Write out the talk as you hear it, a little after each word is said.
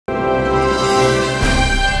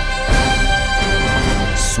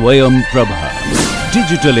Swayam Prabha.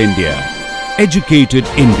 Digital India. Educated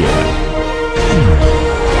India.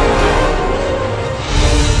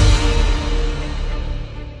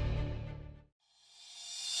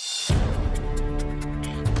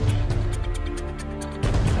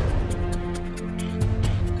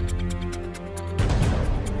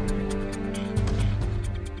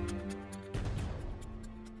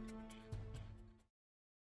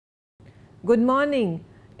 Good morning.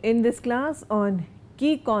 In this class on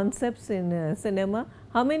key concepts in cinema,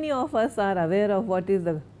 how many of us are aware of what is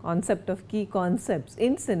the concept of key concepts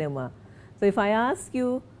in cinema? So, if I ask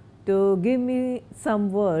you to give me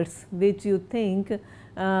some words which you think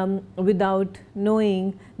without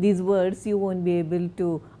knowing these words you won't be able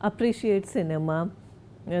to appreciate cinema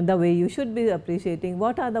the way you should be appreciating,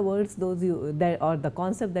 what are the words those you that or the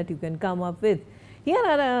concept that you can come up with? Here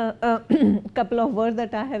are a couple of words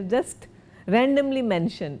that I have just randomly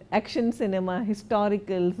mentioned: action cinema,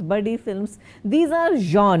 historicals, buddy films. These are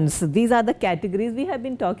genres, these are the categories. We have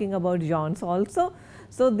been talking about genres also.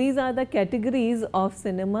 So, these are the categories of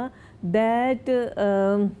cinema that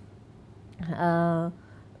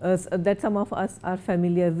that some of us are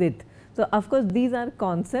familiar with. So, of course, these are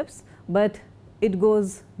concepts, but it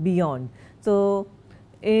goes beyond. So,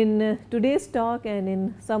 in today's talk and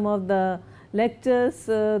in some of the lectures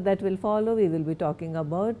that will follow, we will be talking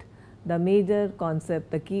about the major concept,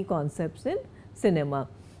 the key concepts in cinema.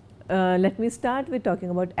 Let me start with talking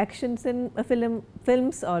about action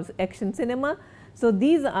films or action cinema. So,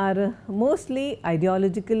 these are mostly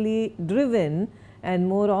ideologically driven, and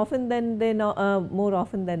more often than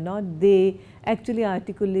not they actually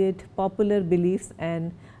articulate popular beliefs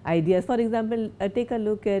and ideas. For example, take a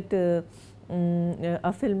look at a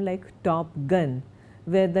film like Top Gun,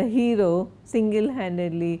 where the hero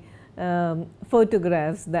single-handedly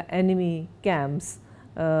photographs the enemy camps,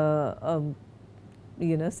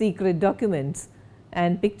 secret documents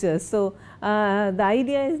and pictures. So, the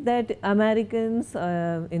idea is that Americans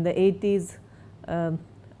in the 80s,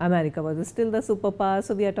 America was still the superpower.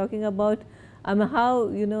 So, we are talking about how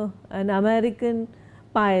an American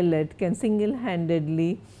pilot can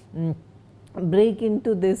single-handedly break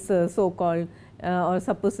into this so-called or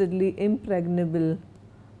supposedly impregnable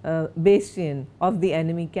bastion of the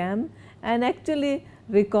enemy camp and actually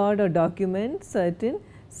record or document certain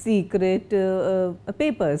secret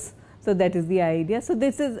papers. So, that is the idea. So,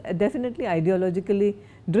 this is definitely ideologically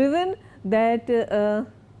driven, that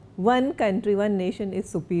one country, one nation is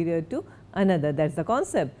superior to another, that is the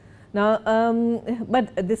concept. Now,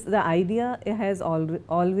 but the idea has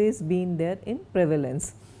always been there in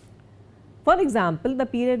prevalence. For example, the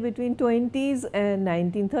period between 20s and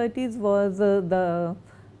 1930s was the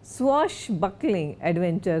swashbuckling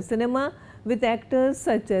adventure cinema with actors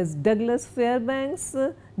such as Douglas Fairbanks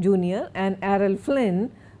Jr. and Errol Flynn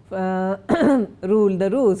ruled the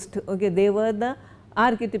roost. Okay, they were the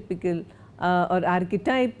archetypical or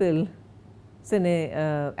archetypal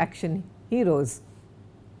action heroes.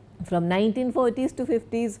 From 1940s to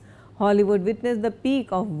 50s, Hollywood witnessed the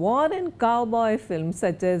peak of war and cowboy films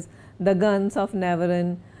such as The Guns of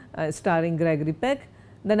Navarone starring Gregory Peck.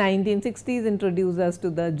 The 1960s introduced us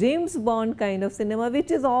to the James Bond kind of cinema,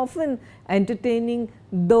 which is often entertaining,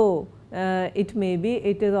 though it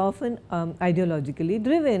is often ideologically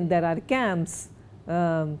driven. There are camps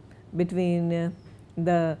between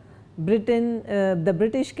the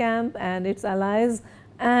British camp and its allies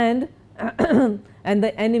and and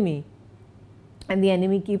the enemy, and the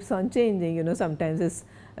enemy keeps on changing. Sometimes it's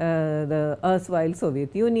the erstwhile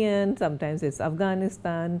Soviet Union, sometimes it's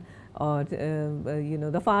Afghanistan, or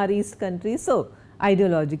the Far East countries. So,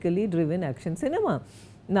 ideologically driven action cinema.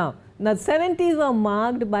 Now, the 70s were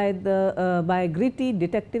marked by gritty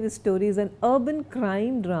detective stories and urban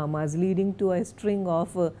crime dramas, leading to a string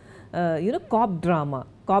of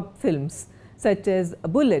cop films such as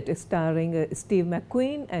Bullet starring Steve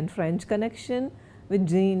McQueen and French Connection with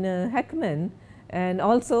Gene Hackman, and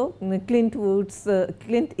also Clint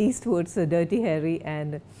Eastwood's Dirty Harry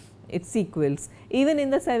and its sequels. Even in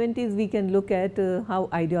the 70s, we can look at how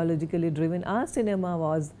ideologically driven our cinema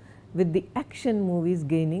was, with the action movies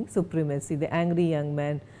gaining supremacy. The Angry Young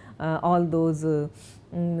Man, all those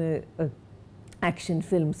action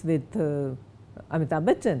films with Amitabh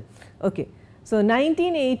Bachchan. Okay. So,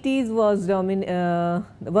 1980s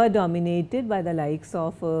were dominated by the likes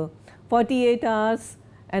of 48 Hours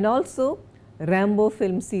and also Rambo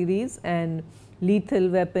film series and Lethal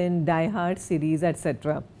Weapon, Die Hard series,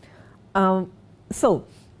 etc. So,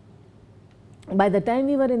 by the time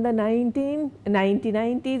we were in the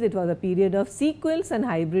 1990s, it was a period of sequels and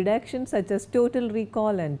hybrid action such as Total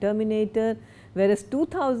Recall and Terminator, whereas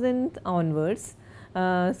 2000 onwards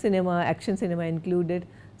cinema, action cinema included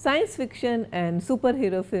science fiction and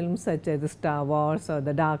superhero films such as the Star Wars or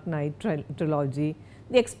the Dark Knight trilogy,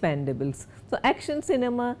 the Expendables. So, action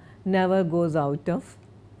cinema never goes out of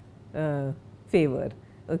favor.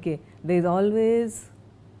 Okay. There is always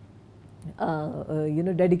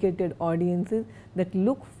dedicated audiences that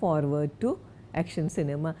look forward to action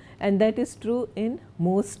cinema, and that is true in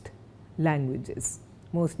most languages,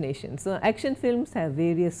 most nations. So, action films have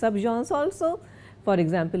various subgenres also. For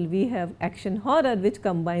example, we have action horror, which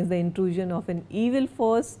combines the intrusion of an evil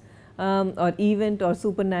force or event or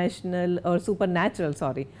supernatural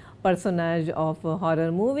personage of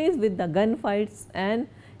horror movies with the gunfights and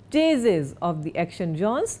chases of the action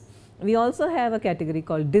genres. We also have a category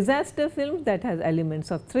called disaster films that has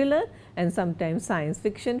elements of thriller and sometimes science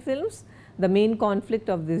fiction films. The main conflict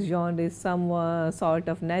of this genre is some sort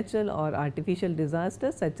of natural or artificial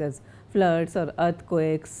disasters such as floods or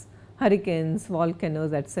earthquakes, hurricanes,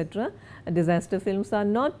 volcanoes, etc. Disaster films are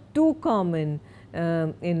not too common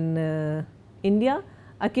in India.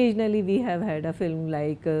 Occasionally, we have had a film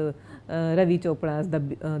like Ravi Chopra's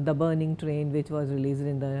The Burning Train, which was released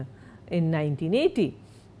in 1980.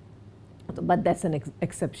 But that is an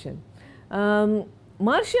exception.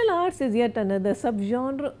 Martial arts is yet another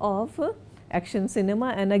subgenre of action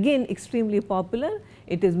cinema, and again extremely popular.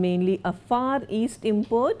 It is mainly a Far East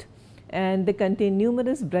import, and they contain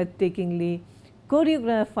numerous breathtakingly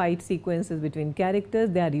choreographed fight sequences between characters.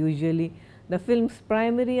 They are usually the film's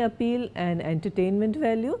primary appeal and entertainment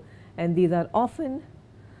value, and these are often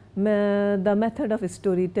the method of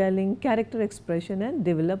storytelling, character expression and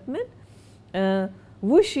development.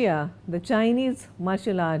 Wuxia, the Chinese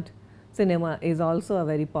martial art cinema, is also a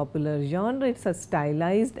very popular genre. It is a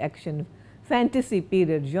stylized action fantasy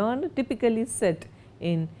period genre typically set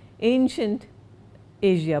in ancient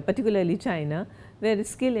Asia, particularly China, where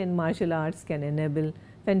skill in martial arts can enable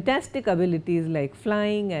fantastic abilities like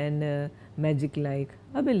flying and magic like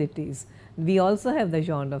abilities. We also have the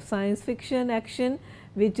genre of science fiction action,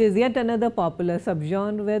 which is yet another popular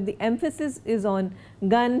subgenre where the emphasis is on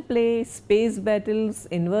gunplay, space battles,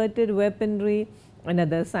 inverted weaponry and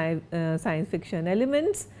other science fiction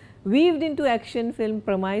elements weaved into action film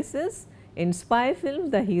premises. In spy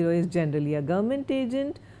films, the hero is generally a government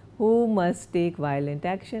agent who must take violent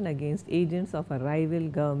action against agents of a rival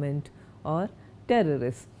government or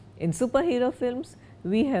terrorists. In superhero films,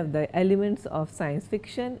 we have the elements of science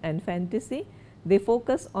fiction and fantasy. They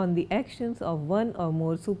focus on the actions of one or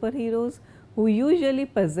more superheroes who usually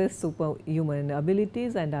possess superhuman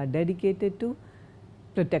abilities and are dedicated to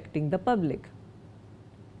protecting the public.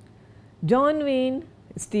 John Wayne,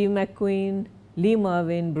 Steve McQueen, Lee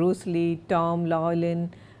Marvin, Bruce Lee, Tom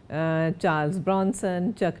Laughlin, Charles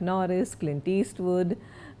Bronson, Chuck Norris, Clint Eastwood,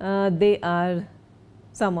 they are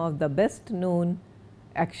some of the best known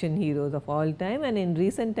action heroes of all time, and in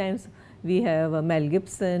recent times we have Mel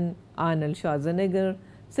Gibson, Arnold Schwarzenegger,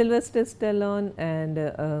 Sylvester Stallone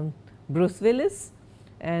and Bruce Willis,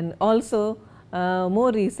 and also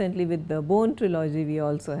more recently with the Bourne trilogy we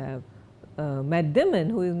also have Matt Damon,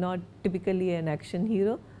 who is not typically an action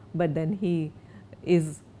hero, but then he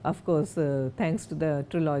is, of course, thanks to the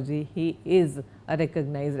trilogy, he is a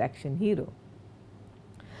recognized action hero.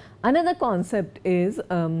 Another concept is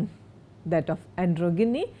that of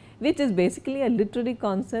androgyny, which is basically a literary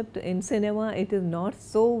concept in cinema. It is not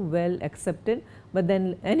so well accepted, but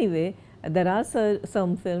then anyway there are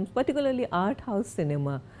some films, particularly art house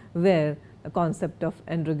cinema, where the concept of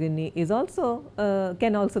androgyny is also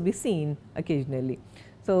can also be seen occasionally.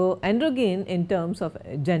 So, androgyne in terms of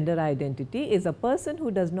gender identity is a person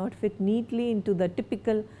who does not fit neatly into the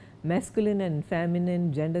typical masculine and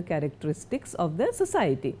feminine gender characteristics of the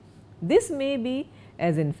society. This may be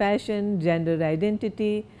as in fashion, gender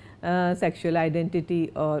identity, sexual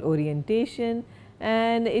identity or orientation,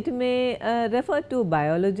 and it may refer to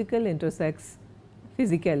biological intersex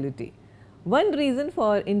physicality. One reason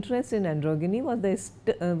for interest in androgyny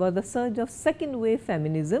was the surge of second wave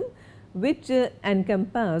feminism, which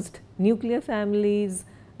encompassed nuclear families,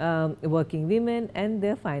 working women and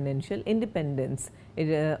their financial independence.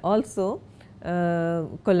 It also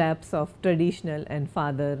collapse of traditional and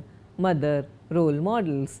father-mother role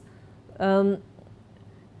models.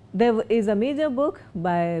 There is a major book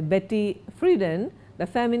by Betty Friedan, The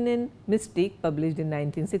Feminine Mystique, published in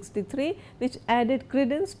 1963, which added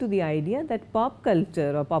credence to the idea that pop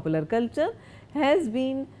culture or popular culture has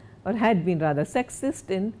been or had been rather sexist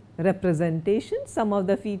in representation. Some of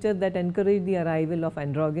the features that encouraged the arrival of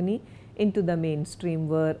androgyny into the mainstream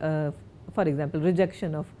were, for example,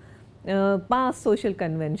 rejection of past social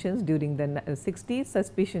conventions during the 60s,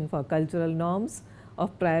 suspicion for cultural norms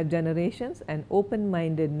of prior generations and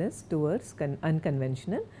open-mindedness towards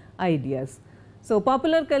unconventional ideas. So,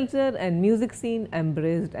 popular culture and music scene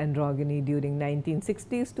embraced androgyny during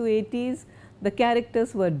 1960s to 80s. The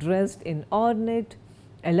characters were dressed in ornate,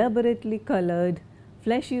 elaborately colored,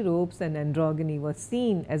 fleshy robes, and androgyny was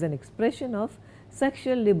seen as an expression of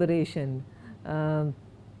sexual liberation or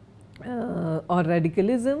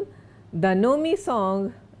radicalism. The Nomi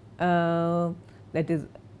song, that is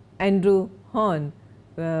Andrew Horn,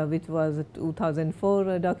 which was a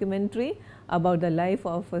 2004 documentary about the life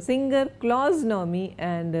of a singer Klaus Nomi,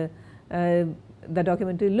 and the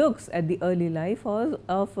documentary looks at the early life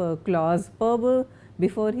of Klaus Prabha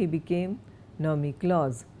before he became Nomi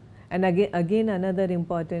Klaus. And again another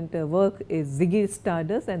important work is Ziggy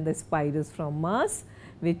Stardust and the Spiders from Mars,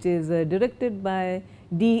 which is directed by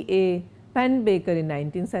D.A. Pennebaker in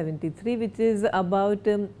 1973, which is about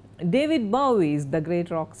David Bowie's, the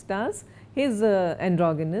great rock stars, his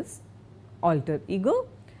androgynous alter ego.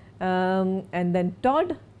 And then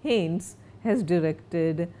Todd Haynes has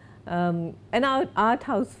directed an art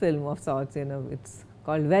house film of sorts, it's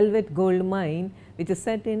called Velvet Goldmine, which is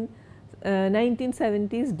set in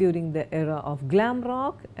 1970s during the era of glam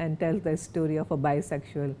rock and tells the story of a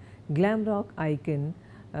bisexual glam rock icon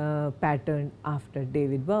patterned after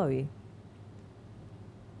David Bowie.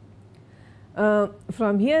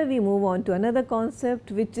 From here we move on to another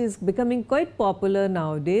concept which is becoming quite popular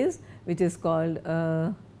nowadays, which is called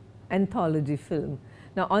anthology film.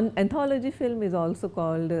 Now, anthology film is also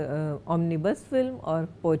called omnibus film or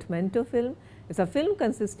portmanteau film. It is a film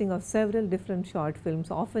consisting of several different short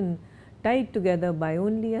films, often tied together by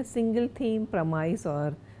only a single theme, premise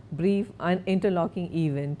or brief interlocking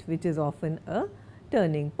event, which is often a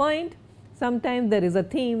turning point. Sometimes there is a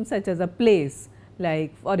theme such as a place,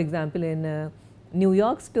 like for example in New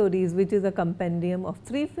York Stories, which is a compendium of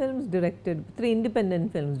three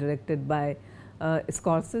independent films directed by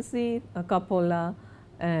Scorsese, Coppola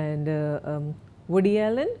and Woody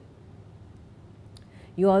Allen.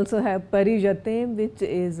 You also have Paris Je t'aime, which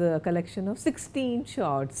is a collection of 16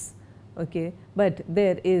 shorts, okay, but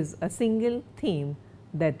there is a single theme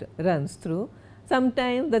that runs through.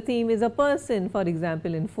 Sometimes the theme is a person, for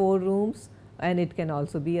example in Four Rooms, and it can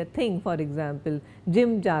also be a thing, for example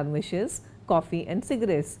Jim Jarmusch's Coffee and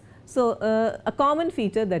Cigarettes. So, a common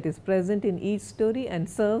feature that is present in each story and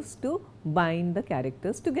serves to bind the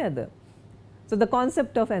characters together. So, the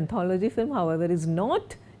concept of anthology film, however, is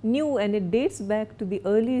not new and it dates back to the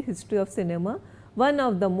early history of cinema. One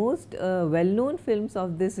of the most well-known films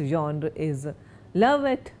of this genre is Love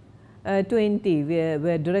at 20,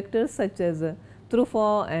 where directors such as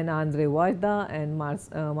Truffaut and Andre Wajda and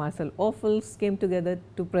Marcel Ophuls came together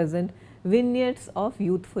to present vignettes of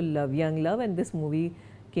youthful love, young love, and this movie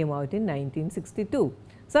came out in 1962.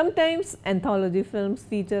 Sometimes anthology films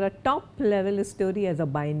feature a top-level story as a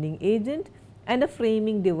binding agent and a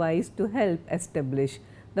framing device to help establish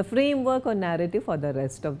the framework or narrative for the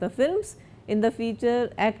rest of the films, in the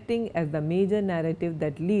feature acting as the major narrative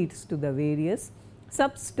that leads to the various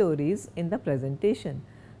sub-stories in the presentation.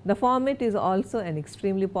 The format is also an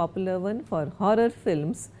extremely popular one for horror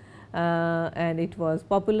films, and it was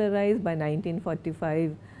popularized by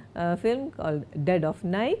 1945 film called Dead of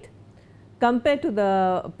Night. Compared to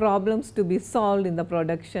the problems to be solved in the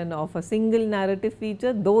production of a single narrative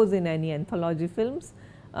feature, those in any anthology films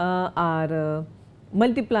are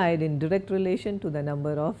multiplied in direct relation to the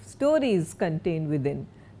number of stories contained within.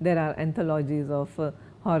 There are anthologies of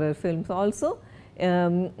horror films also,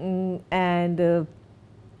 and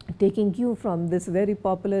taking cue from this very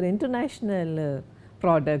popular international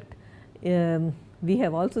product, we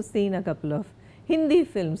have also seen a couple of Hindi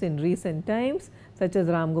films in recent times, such as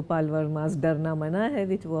Ram Gopal Verma's Darna Mana Hai,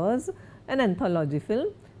 which was an anthology film,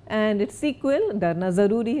 and its sequel Darna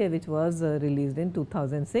Zaruri Hai, which was released in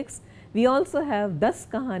 2006. We also have Das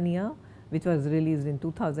Kahaniyan, which was released in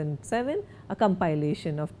 2007, a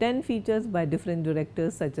compilation of 10 features by different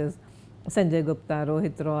directors such as Sanjay Gupta,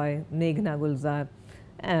 Rohit Roy, Meghna Gulzar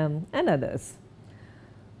and others.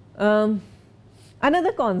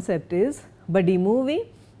 Another concept is buddy movie.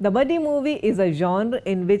 The buddy movie is a genre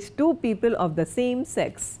in which two people of the same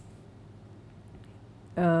sex,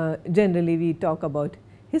 generally we talk about,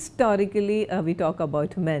 historically we talk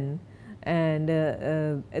about men, and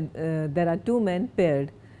there are two men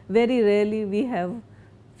paired. Very rarely we have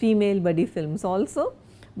female buddy films also,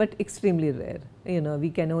 but extremely rare. We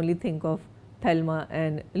can only think of Thelma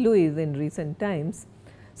and Louise in recent times.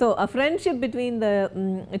 So, a friendship between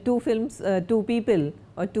the two people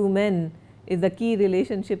or two men is the key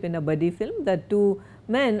relationship in a buddy film. The two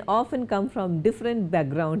men often come from different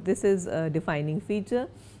backgrounds. This is a defining feature.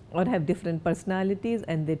 or have different personalities,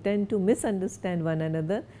 and they tend to misunderstand one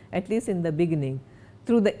another, at least in the beginning.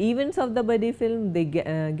 Through the events of the buddy film, they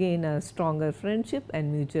gain a stronger friendship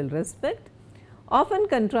and mutual respect. Often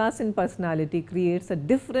contrast in personality creates a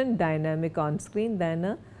different dynamic on screen than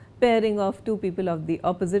a pairing of two people of the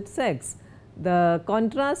opposite sex. The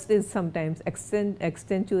contrast is sometimes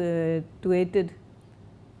accentuated.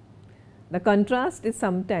 The contrast is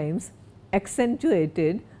sometimes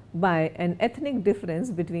accentuated by an ethnic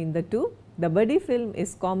difference between the two. The buddy film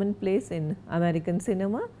is commonplace in American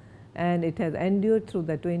cinema, and it has endured through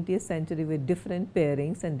the 20th century with different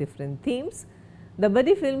pairings and different themes. The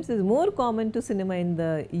buddy films is more common to cinema in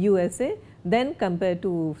the USA than compared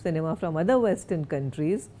to cinema from other Western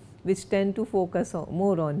countries, which tend to focus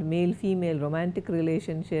more on male-female romantic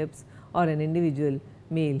relationships or an individual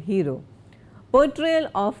male hero. Portrayal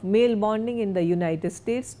of male bonding in the United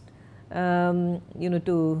States,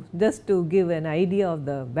 just to give an idea of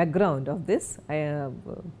the background of this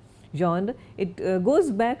genre, it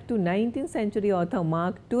goes back to 19th century author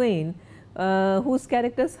Mark Twain, whose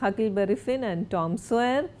characters Huckleberry Finn and Tom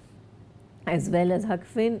Sawyer, as well as Huck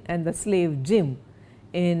Finn and the slave Jim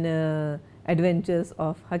in Adventures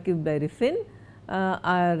of Huckleberry Finn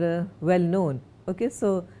are well known. Okay,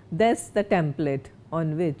 so that's the template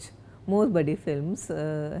on which most buddy films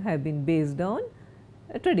have been based on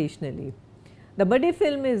traditionally. The buddy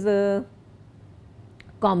film is a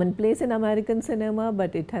commonplace in American cinema,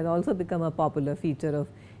 but it has also become a popular feature of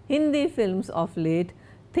Hindi films of late.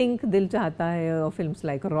 Think Dil Chahta Hai, or films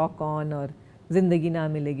like Rock On or Zindagi Na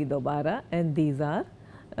Milegi Dobara, and these are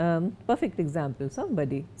perfect examples of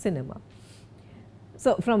buddy cinema.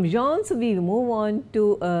 So, from genres we move on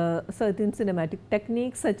to certain cinematic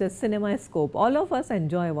techniques such as cinemascope. All of us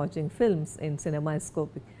enjoy watching films in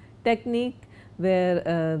cinemascopic technique,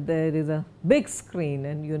 where there is a big screen,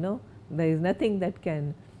 and there is nothing that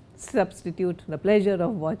can substitute the pleasure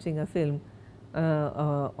of watching a film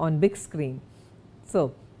on big screen.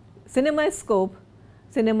 So, cinemascope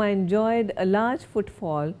cinema enjoyed a large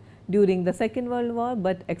footfall during the Second World War,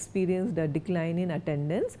 but experienced a decline in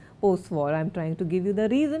attendance post-war. I am trying to give you the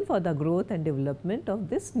reason for the growth and development of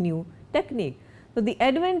this new technique. So, the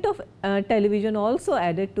advent of television also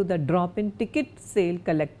added to the drop in ticket sale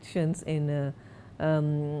collections in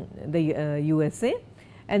the USA,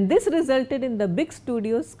 and this resulted in the big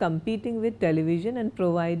studios competing with television and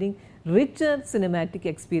providing richer cinematic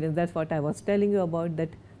experience. That is what I was telling you about, that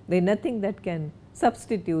there is nothing that can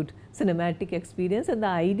substitute cinematic experience, and the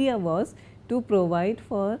idea was to provide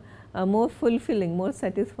for a more fulfilling, more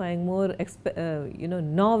satisfying, more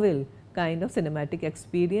novel kind of cinematic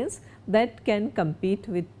experience that can compete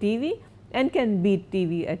with TV and can beat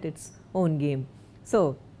TV at its own game.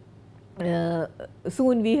 So,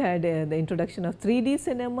 soon we had the introduction of 3D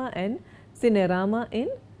cinema and Cinerama in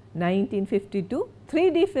 1952.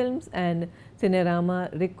 3D films and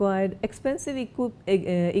Cinerama required expensive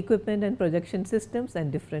equipment and projection systems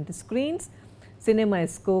and different screens.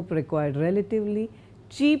 Cinemascope required relatively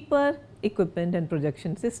cheaper equipment and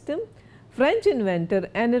projection system. French inventor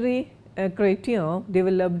Henri Chrétien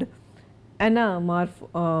developed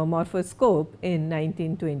anamorphoscope in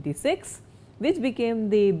 1926, which became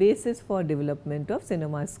the basis for development of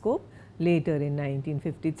cinemascope later in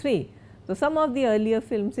 1953. So, some of the earlier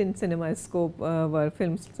films in cinemascope were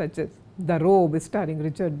films such as The Robe starring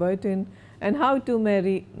Richard Burton and How to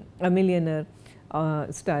Marry a Millionaire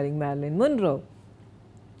starring Marilyn Monroe.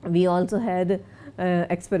 We also had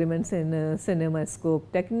experiments in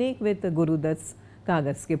cinemascope technique with Guru Dutt's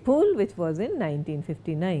Kagaz Ke Phool, which was in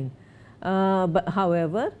 1959. But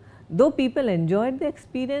however, though people enjoyed the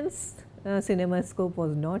experience, cinemascope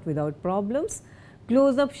was not without problems.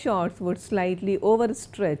 Close-up shots would slightly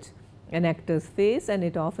overstretch an actor's face, and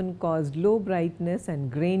it often caused low brightness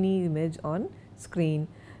and grainy image on screen,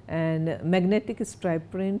 and magnetic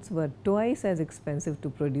stripe prints were twice as expensive to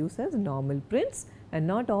produce as normal prints, and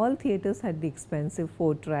not all theatres had the expensive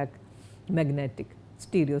 4-track magnetic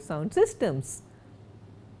stereo sound systems.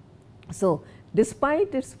 So,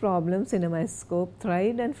 despite its problems, cinemascope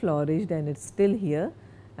thrived and flourished, and it is still here,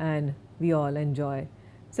 and we all enjoy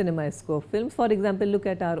cinemascope films. For example, look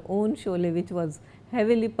at our own Sholay, which was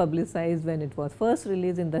heavily publicized when it was first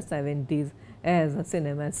released in the 70s as a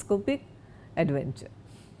cinemascopic adventure.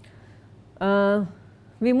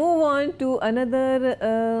 We move on to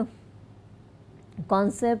another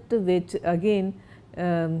concept which again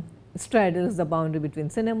straddles the boundary between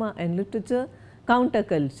cinema and literature: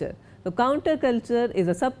 counterculture. So, counterculture is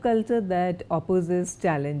a subculture that opposes,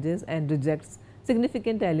 challenges and rejects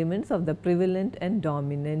significant elements of the prevalent and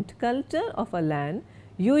dominant culture of a land,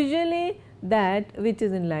 usually that which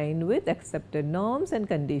is in line with accepted norms and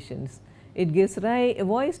conditions. It gives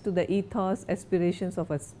voice to the ethos, aspirations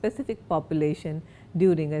of a specific population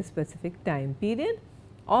during a specific time period,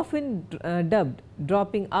 often dubbed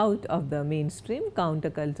dropping out of the mainstream.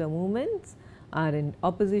 Counterculture movements are in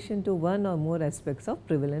opposition to one or more aspects of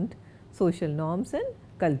prevalent social norms and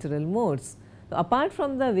cultural modes. So, apart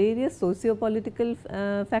from the various socio-political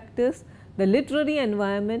factors, the literary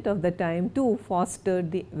environment of the time too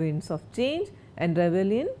fostered the winds of change and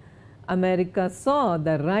rebellion. America saw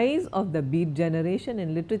the rise of the Beat generation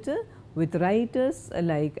in literature, with writers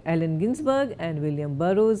like Allen Ginsberg and William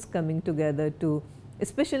Burroughs coming together to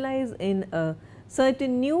specialize in a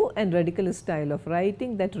certain new and radical style of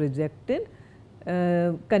writing that rejected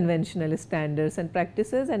conventional standards and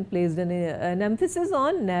practices and placed an emphasis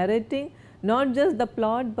on narrating not just the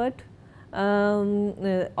plot, but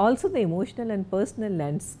also the emotional and personal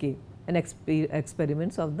landscape and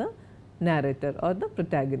experiments of the narrator or the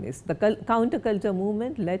protagonist. The counterculture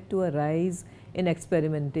movement led to a rise in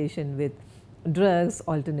experimentation with drugs,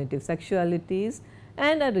 alternative sexualities,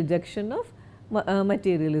 and a rejection of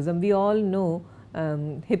materialism. We all know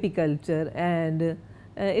hippie culture and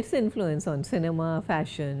its influence on cinema,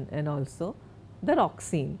 fashion, and also the rock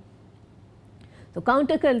scene. So,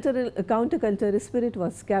 counterculture spirit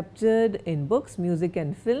was captured in books, music,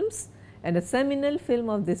 and films, and a seminal film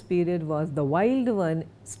of this period was The Wild One,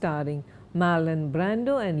 starring Marlon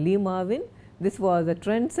Brando and Lee Marvin. This was a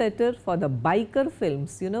trendsetter for the biker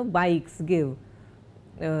films. You know, bikes give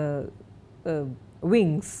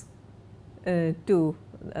wings to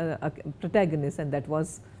a protagonist, and that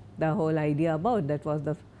was the whole idea about, that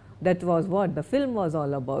was what the film was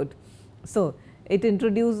all about. So, it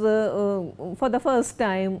introduced for the first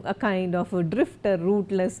time a kind of a drifter,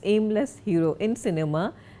 rootless, aimless hero in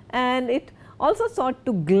cinema, and it also sought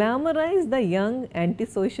to glamorize the young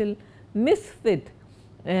antisocial misfit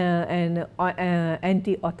and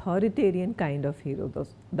anti-authoritarian kind of hero.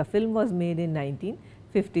 The film was made in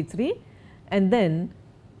 1953, and then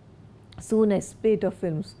soon a spate of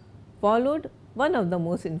films followed. One of the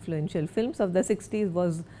most influential films of the 60s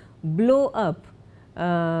was Blow Up,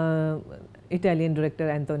 Italian director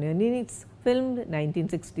Antonio Nini's film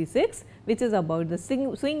 1966, which is about the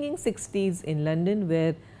swinging 60s in London,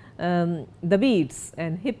 where the beats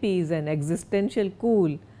and hippies and existential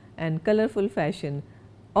cool and colorful fashion,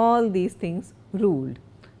 all these things ruled.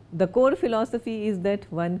 The core philosophy is that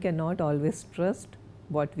one cannot always trust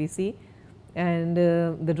what we see, and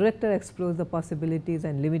the director explores the possibilities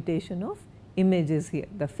and limitation of images here.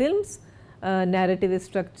 The film's narrative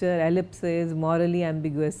structure, ellipses, morally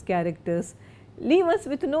ambiguous characters leave us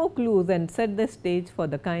with no clues and set the stage for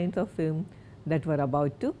the kinds of film that were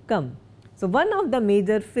about to come. So, one of the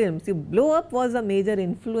major films, Blow Up was a major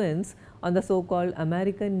influence on the so called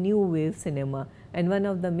American New Wave cinema, and one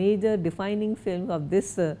of the major defining films of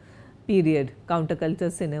this period,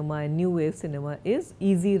 counterculture cinema and New Wave cinema, is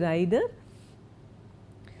Easy Rider.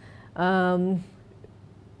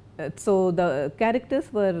 So, the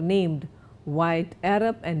characters were named White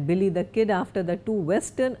Arab and Billy the Kid after the two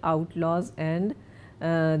Western outlaws, and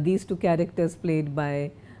these two characters played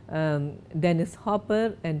by Dennis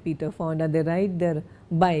Hopper and Peter Fonda. They ride their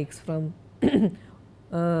bikes from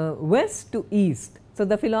west to east. So,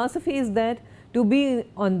 the philosophy is that to be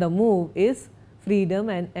on the move is freedom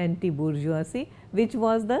and anti-bourgeoisie, which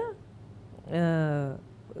was the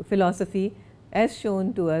philosophy as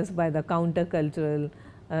shown to us by the countercultural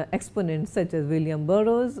exponents such as William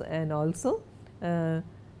Burroughs and also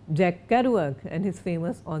Jack Kerouac and his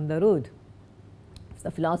famous On the Road.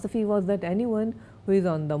 The philosophy was that anyone who is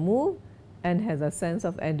on the move and has a sense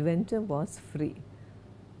of adventure was free.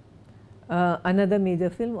 Another major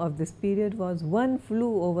film of this period was One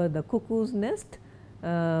Flew Over the Cuckoo's Nest,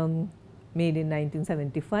 made in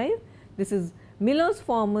 1975. This is Milos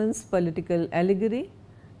Forman's political allegory,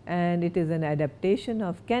 and it is an adaptation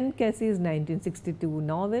of Ken Kesey's 1962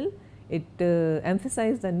 novel. It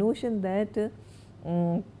emphasized the notion that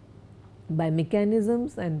by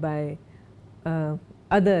mechanisms and by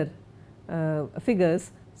other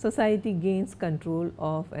figures, society gains control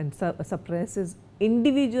of and suppresses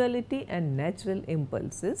individuality and natural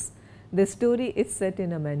impulses. The story is set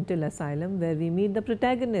in a mental asylum where we meet the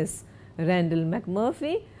protagonist, Randall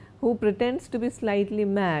McMurphy, who pretends to be slightly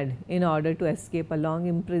mad in order to escape a long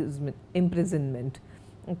imprisonment.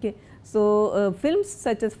 Okay. So, films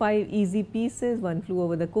such as Five Easy Pieces, One Flew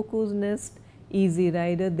Over the Cuckoo's Nest, Easy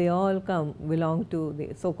Rider, they all belong to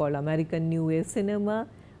the so called American New Wave cinema,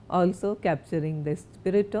 also capturing the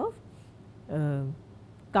spirit of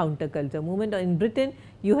counterculture movement. In Britain,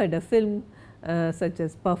 you had a film such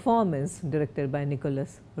as Performance, directed by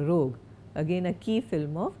Nicholas Roeg. again a key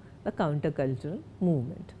film of the countercultural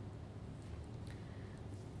movement.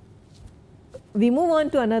 We move on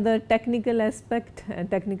to another technical aspect and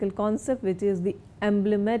technical concept, which is the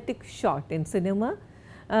emblematic shot in cinema.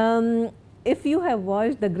 If you have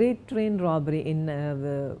watched The Great Train Robbery in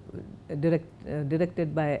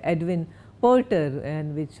directed by Edwin Porter,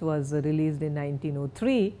 and which was released in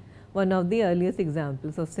 1903, one of the earliest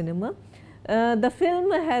examples of cinema, the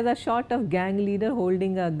film has a shot of gang leader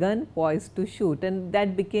holding a gun poised to shoot, and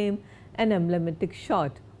that became an emblematic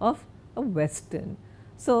shot of a western.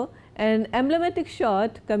 So, an emblematic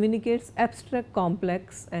shot communicates abstract,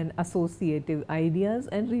 complex and associative ideas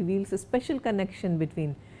and reveals a special connection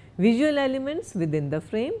between visual elements within the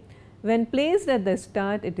frame. When placed at the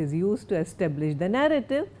start, it is used to establish the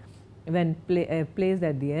narrative. When placed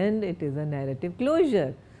at the end, it is a narrative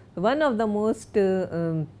closure. One of the most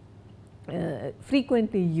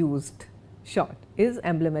frequently used shot is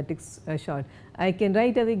emblematic shot. I can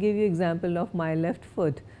right away give you example of My Left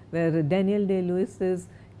Foot, where Daniel Day-Lewis's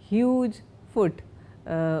huge foot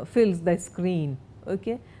fills the screen,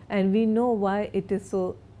 okay? And we know why it is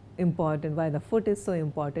so important, why the foot is so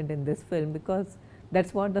important in this film, because that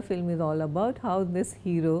is what the film is all about, how this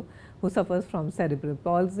hero who suffers from cerebral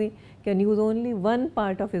palsy can use only one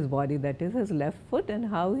part of his body, that is his left foot, and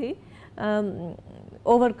how he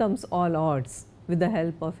overcomes all odds with the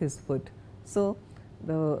help of his foot. So,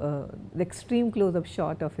 the extreme close-up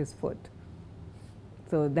shot of his foot.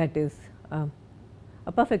 So, that is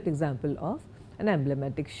a perfect example of an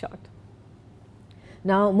emblematic shot.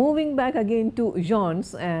 Now, moving back again to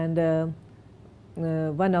genres, and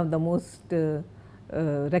one of the most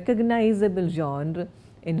recognizable genre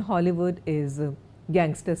in Hollywood is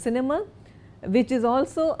gangster cinema, which is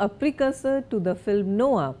also a precursor to the film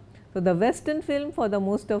noir. So, the western film for the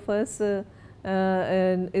most of us is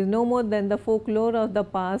no more than the folklore of the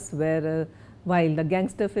past, where while the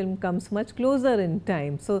gangster film comes much closer in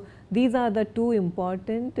time. So, these are the two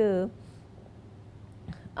important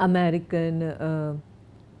American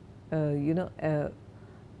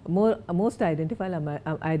most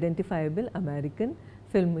identifiable American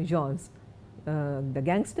film genres, the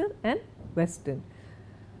gangster and western.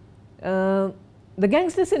 The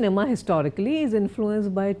gangster cinema historically is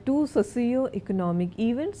influenced by two socio-economic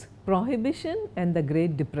events, Prohibition and the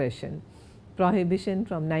Great Depression. Prohibition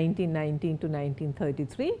from 1919 to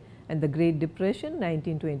 1933 and the Great Depression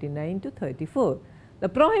 1929 to 34. The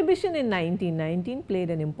Prohibition in 1919 played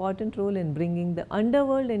an important role in bringing the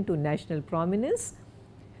underworld into national prominence.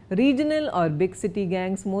 Regional or big city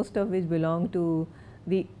gangs, most of which belong to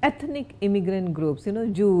the ethnic immigrant groups,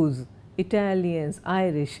 Jews, Italians,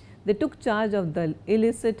 Irish, they took charge of the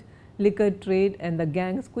illicit liquor trade, and the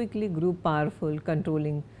gangs quickly grew powerful,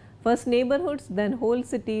 controlling first neighborhoods, then whole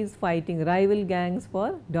cities, fighting rival gangs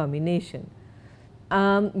for domination.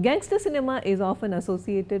 Gangster cinema is often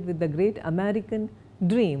associated with the great American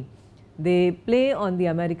dream. They play on the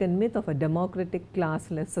American myth of a democratic,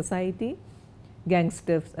 classless society.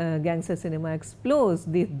 Gangster cinema explores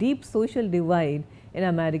the deep social divide in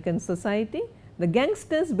American society. The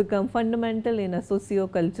gangsters become fundamental in a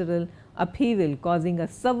socio-cultural upheaval, causing a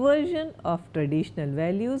subversion of traditional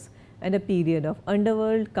values and a period of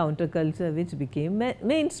underworld counterculture which became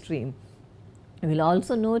mainstream. We will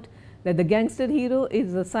also note that the gangster hero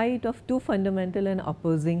is the site of two fundamental and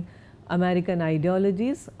opposing American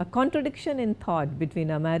ideologies, a contradiction in thought between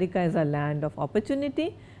America as a land of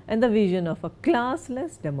opportunity and the vision of a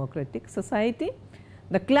classless democratic society.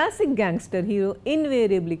 The classic gangster hero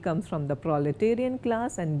invariably comes from the proletarian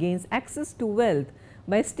class and gains access to wealth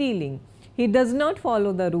by stealing. He does not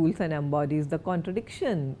follow the rules and embodies the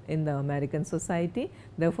contradiction in the American society.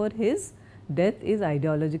 Therefore, his death is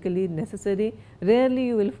ideologically necessary. Rarely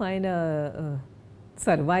you will find a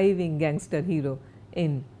surviving gangster hero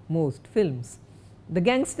in most films. The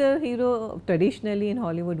gangster hero traditionally in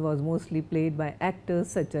Hollywood was mostly played by actors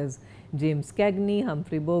such as James Cagney,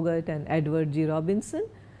 Humphrey Bogart and Edward G. Robinson.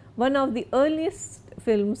 One of the earliest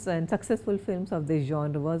films and successful films of this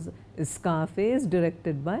genre was Scarface,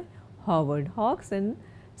 directed by Howard Hawks and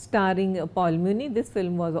starring Paul Muni. This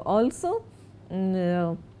film was also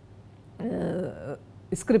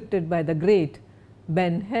scripted by the great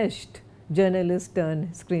Ben Hecht, journalist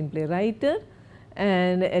turned screenplay writer,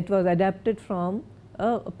 and it was adapted from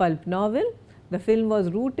a pulp novel. The film was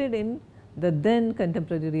rooted in the then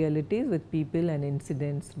contemporary realities with people and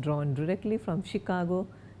incidents drawn directly from Chicago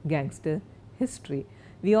gangster history.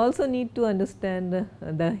 We also need to understand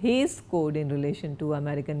the Hays Code in relation to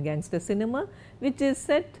American gangster cinema, which is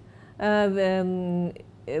set where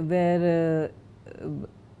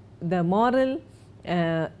the moral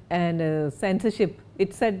and censorship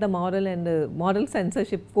it set the moral and moral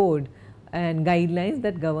censorship code and guidelines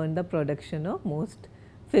that govern the production of most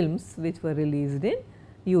films which were released in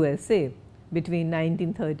USA between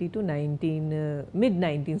 1930 to mid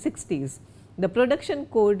 1960s. The production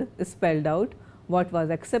code spelled out what was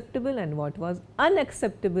acceptable and what was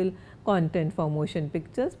unacceptable content for motion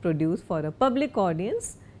pictures produced for a public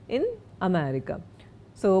audience in America.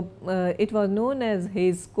 So, it was known as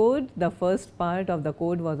Hays Code. The first part of the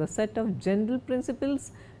code was a set of general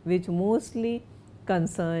principles which mostly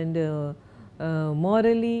concerned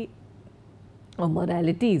morally or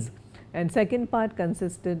moralities, and second part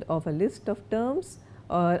consisted of a list of terms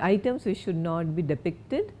or items which should not be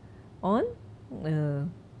depicted on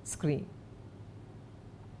screen.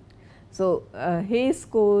 So, Hays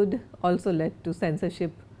Code also led to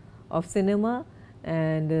censorship of cinema,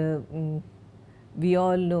 and we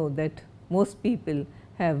all know that most people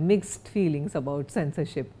have mixed feelings about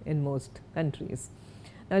censorship in most countries.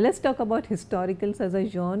 Now, let us talk about historicals as a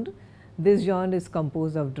genre. This genre is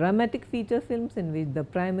composed of dramatic feature films in which the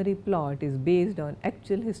primary plot is based on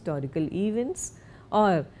actual historical events,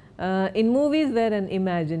 or in movies where an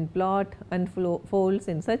imagined plot unfolds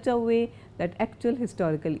in such a way that actual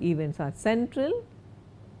historical events are central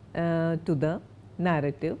to the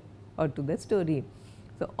narrative or to the story.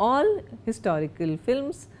 So, all historical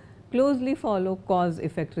films closely follow cause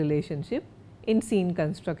effect relationship in scene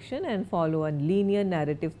construction and follow a linear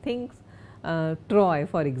narrative. Think Troy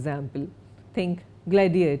for example, think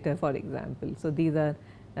Gladiator for example. So, these are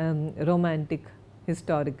romantic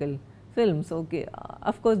historical films. Okay.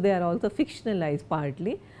 Of course, they are also fictionalized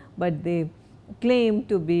partly, but they claim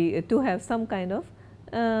to have some kind of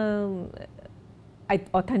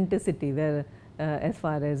authenticity where as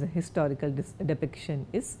far as historical depiction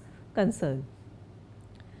is concerned.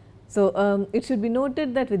 So, it should be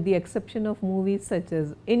noted that with the exception of movies such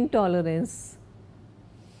as Intolerance,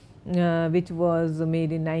 which was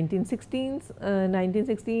made in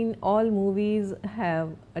 1916, all movies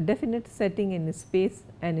have a definite setting in space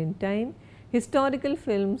and in time. Historical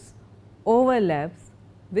films overlaps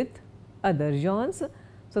with other genres.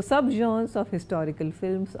 So, subgenres of historical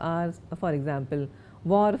films are, for example,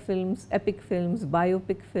 war films, epic films,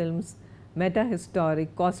 biopic films,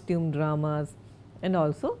 meta-historic, costume dramas, and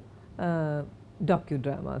also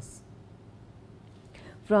docudramas.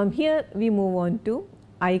 From here we move on to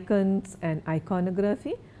icons and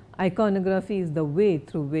iconography. Iconography is the way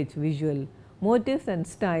through which visual motifs and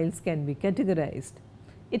styles can be categorized.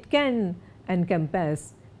 It can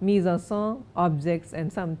encompass mise-en-scène, objects,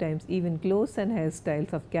 and sometimes even clothes and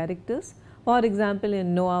hairstyles of characters. For example,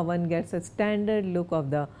 in Noah one gets a standard look of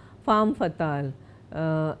the femme fatale,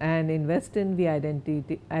 and in Western we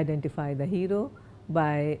identify the hero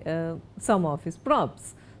by some of his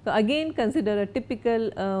props. So, again consider a typical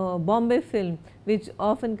Bombay film which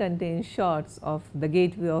often contains shots of the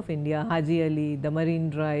gateway of India, Haji Ali, the Marine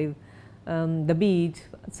Drive, the beach.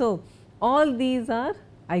 So, all these are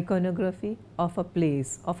iconography of a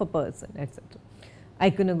place, of a person, etc.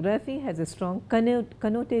 Iconography has a strong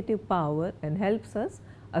connotative power and helps us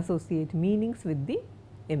associate meanings with the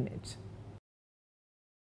image.